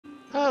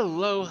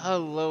Hello,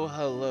 hello,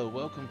 hello.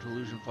 Welcome to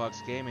Illusion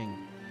Fox Gaming.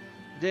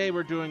 Today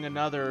we're doing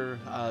another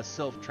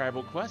sylph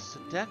tribal quest to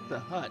deck the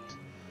hut.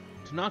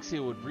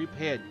 Tanoxia would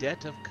repay a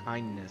debt of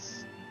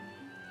kindness.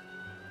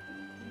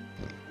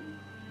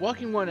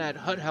 Walking One at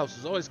Hut House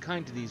was always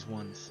kind to these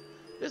ones.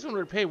 This one would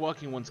repay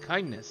Walking One's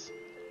kindness.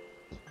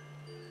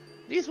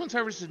 These ones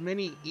harvested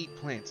many eat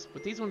plants,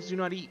 but these ones do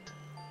not eat.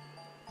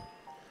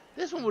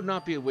 This one would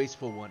not be a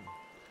wasteful one.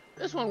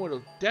 This one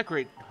would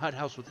decorate Hut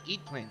House with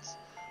eat plants.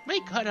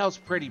 Make Hut House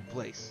pretty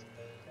place.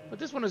 But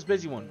this one is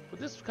busy one. Would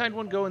this kind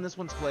one go in this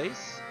one's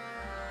place?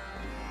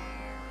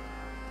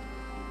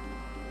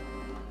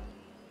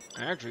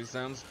 Actually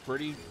sounds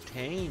pretty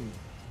tame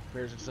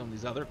compared to some of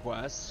these other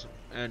quests,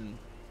 and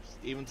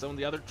even some of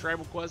the other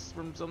tribal quests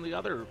from some of the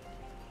other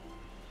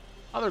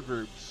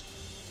groups.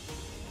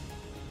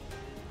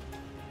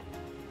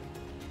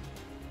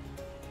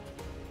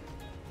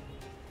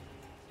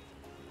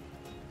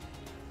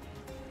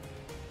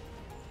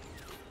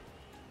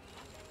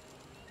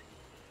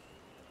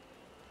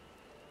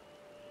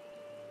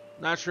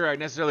 Not sure I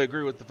necessarily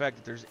agree with the fact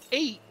that there's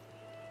 8.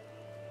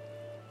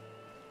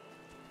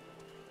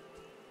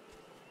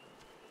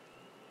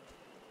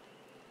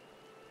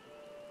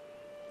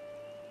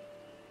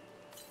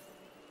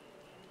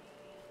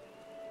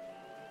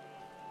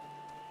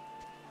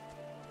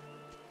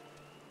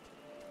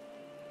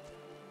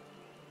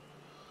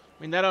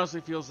 I mean, that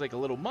honestly feels like a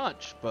little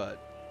much, but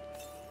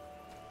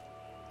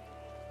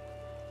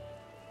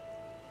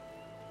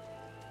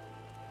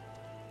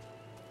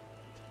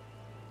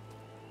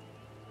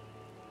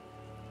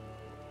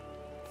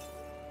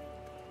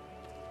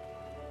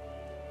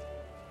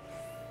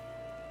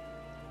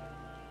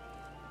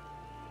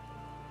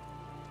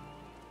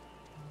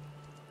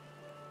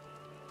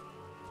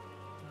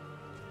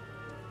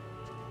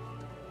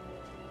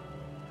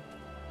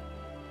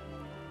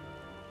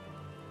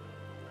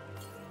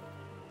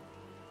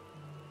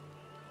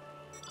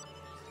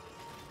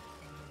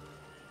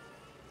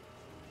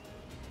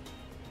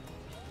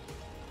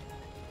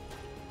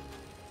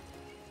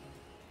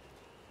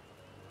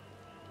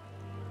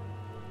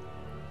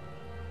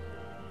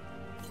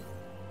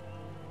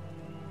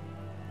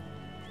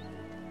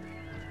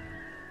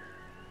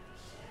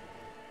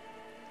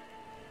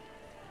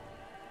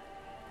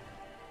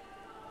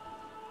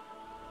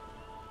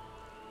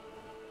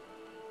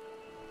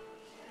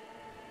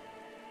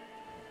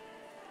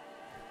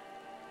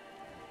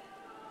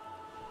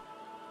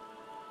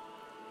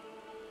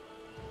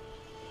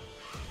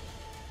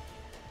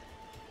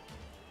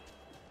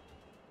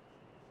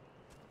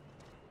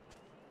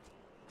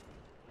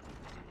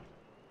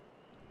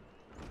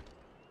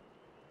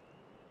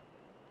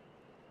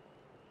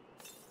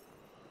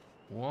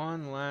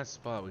one last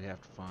spot we have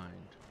to find.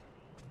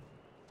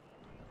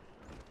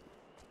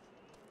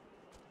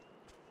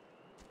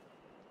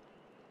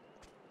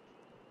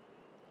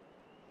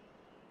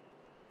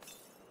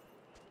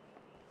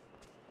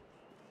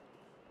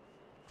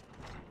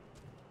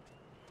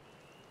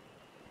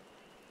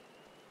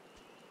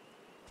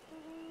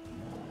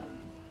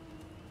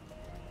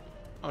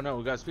 Oh no,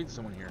 we gotta speak to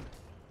someone here.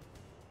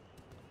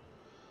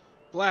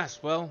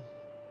 Blast, well,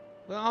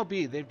 I'll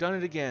be. They've done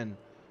it again.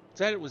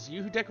 Said it was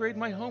you who decorated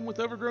my home with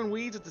overgrown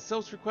weeds at the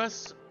sylph's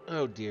request?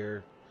 Oh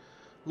dear.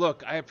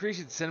 Look, I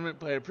appreciate the sentiment,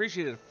 but I'd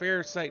appreciate it a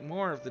fair sight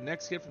more if the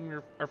next gift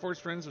from our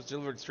forest friends was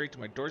delivered straight to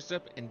my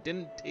doorstep and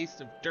didn't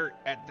taste of dirt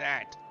at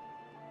that.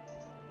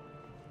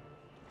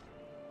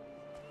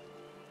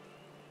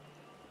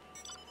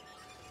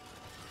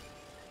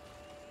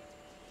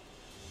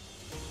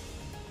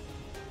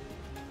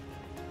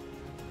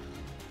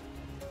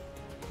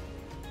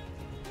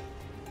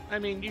 I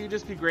mean, you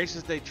just be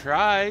gracious they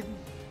tried.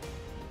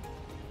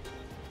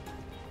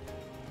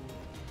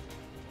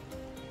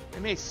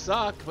 It may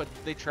suck, but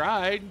they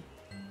tried.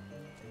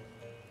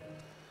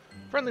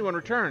 Friendly One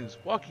returns.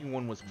 Walking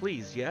One was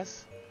pleased,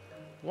 yes?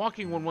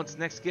 Walking One wants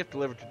next gift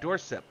delivered to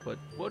doorstep, but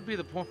what would be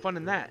the fun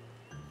in that?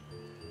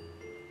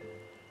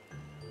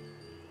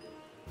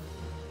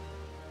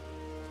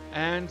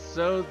 And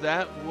so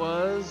that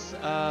was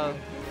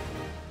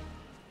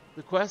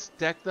the quest,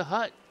 Deck the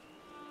Hut.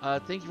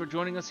 Thank you for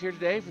joining us here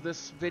today for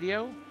this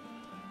video.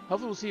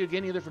 Hopefully we'll see you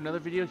again either for another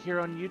video here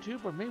on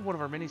YouTube or maybe one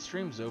of our many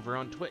streams over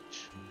on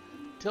Twitch.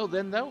 Till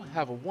then, though,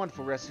 have a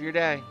wonderful rest of your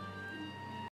day.